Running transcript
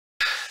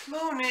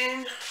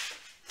Morning.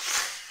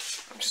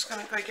 I'm just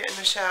going to go get in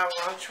the shower.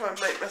 I'll try and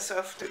make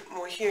myself look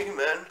more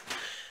human.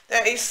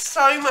 There is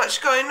so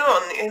much going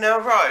on in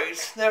our road.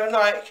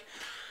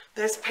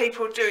 There's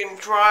people doing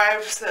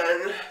drives,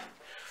 and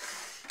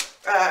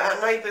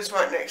our neighbours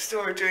right next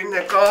door are doing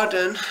their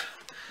garden.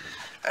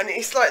 And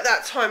it's like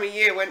that time of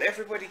year when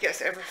everybody gets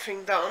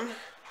everything done.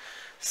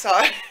 So,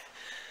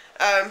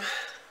 I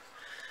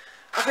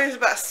think it was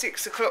about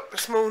 6 o'clock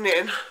this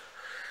morning.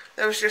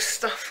 There was just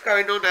stuff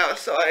going on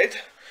outside.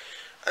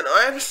 And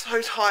I am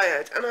so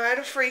tired. And I had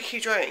a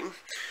freaky dream.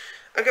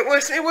 Okay, well,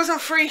 it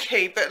wasn't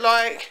freaky, but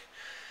like...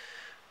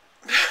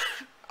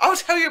 I'll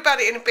tell you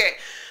about it in a bit.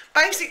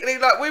 Basically,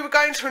 like, we were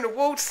going to an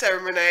awards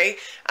ceremony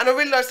and I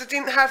realised I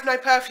didn't have no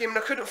perfume and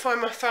I couldn't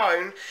find my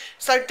phone.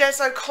 So Des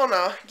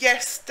O'Connor,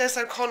 yes, Des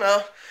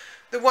O'Connor,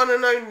 the one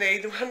and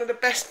only, one of the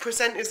best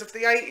presenters of the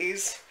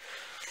 80s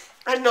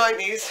and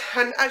 90s,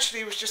 and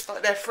actually he was just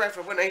like there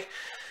forever, wasn't he?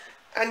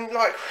 And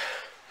like,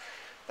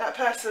 that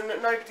person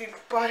that nobody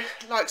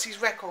likes his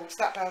records,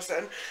 that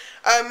person,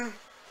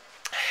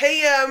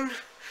 he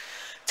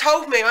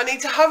told me I need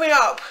to hurry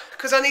up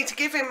because I need to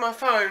give him my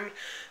phone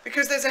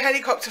because there's a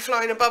helicopter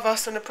flying above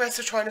us and the press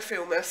are trying to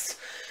film us.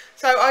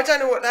 So I don't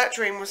know what that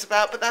dream was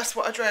about, but that's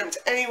what I dreamt.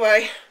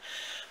 Anyway,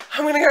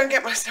 I'm going to go and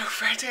get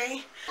myself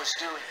ready.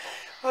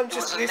 I'm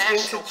just listening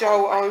to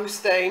Joel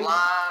Osteen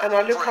and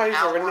I look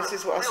over and this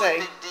is what I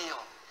see.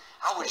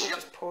 Let me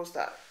just pause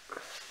that.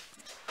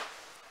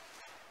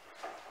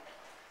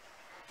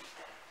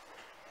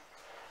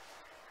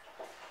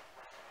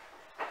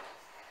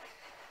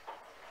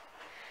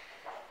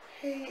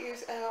 He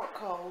is out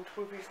cold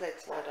with his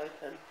legs wide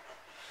open.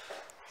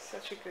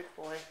 Such a good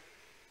boy.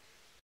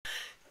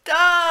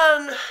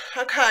 Done!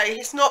 Okay,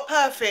 it's not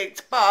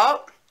perfect,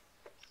 but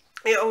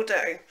it'll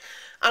do.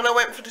 And I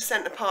went for the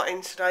centre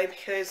parting today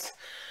because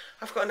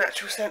I've got a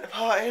natural centre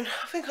parting.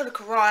 I think I look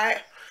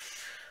alright.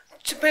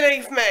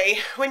 Believe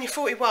me, when you're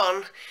 41,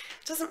 it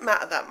doesn't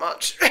matter that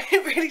much.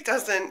 It really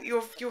doesn't.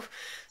 Your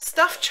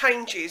stuff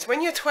changes.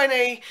 When you're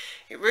 20,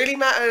 it really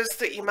matters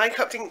that your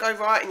makeup didn't go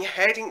right and your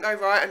hair didn't go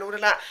right and all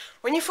of that.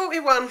 When you're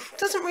 41, it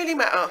doesn't really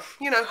matter.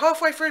 You know,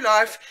 halfway through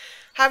life,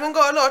 haven't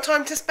got a lot of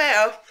time to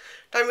spare,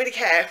 don't really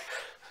care.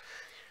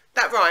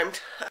 That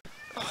rhymed.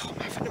 Oh, I'm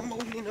having a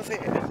morning of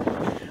it.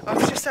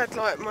 I've just had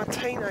like my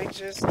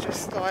teenagers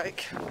just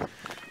like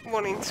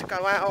wanting to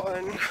go out,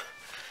 and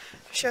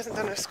she hasn't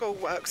done her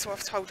schoolwork, so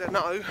I've told her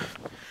no.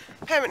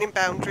 Parenting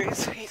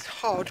boundaries, it's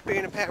hard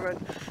being a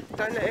parent.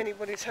 Don't let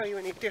anybody tell you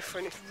any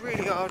different. It's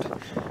really hard,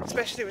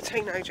 especially with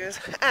teenagers.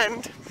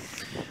 And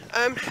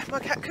my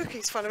cat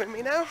Cookie's following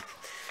me now.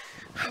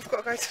 I've got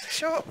to go to the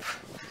shop.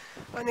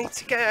 I need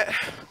to get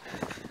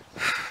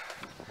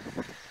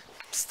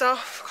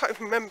stuff. I can't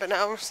even remember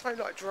now. I'm so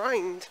like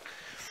drained.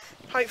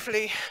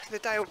 Hopefully the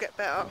day will get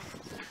better.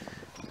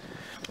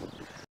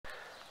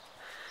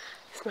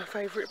 It's my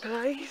favourite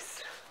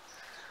place.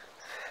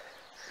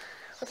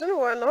 I don't know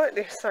why I like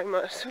this so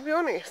much, to be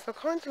honest. I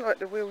kind of like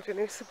the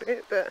wilderness a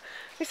bit, but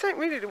this ain't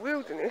really the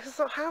wilderness. There's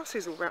like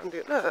houses all around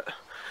it, look.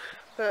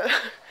 But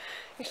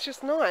it's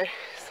just nice.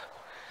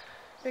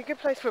 It'd be a good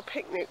place for a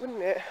picnic,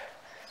 wouldn't it?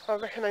 I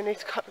reckon they need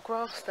to cut the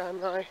grass down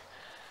though.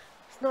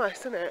 It's nice,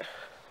 isn't it?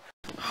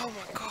 Oh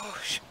my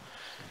gosh.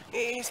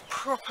 It is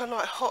proper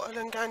like hotter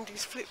than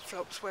Gandhi's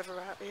flip-flops weather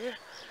out here.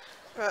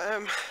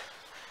 But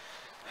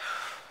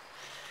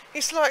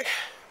it's like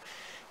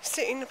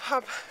sit in the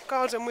pub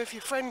garden with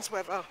your friends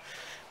weather,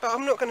 but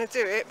I'm not going to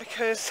do it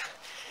because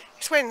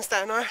it's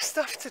Wednesday and I have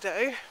stuff to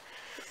do,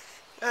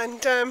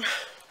 and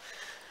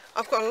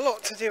I've got a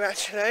lot to do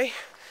actually.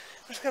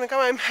 I'm just going to go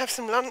home, have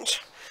some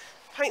lunch,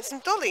 paint some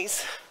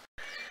dollies.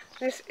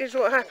 This is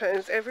what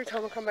happens every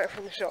time I come back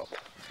from the shop.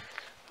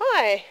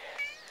 Hi!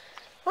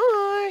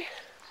 Hi!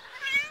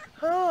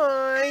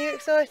 Hi! Are you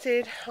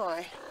excited?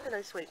 Hi!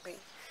 Hello, sweet pea.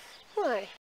 Hi!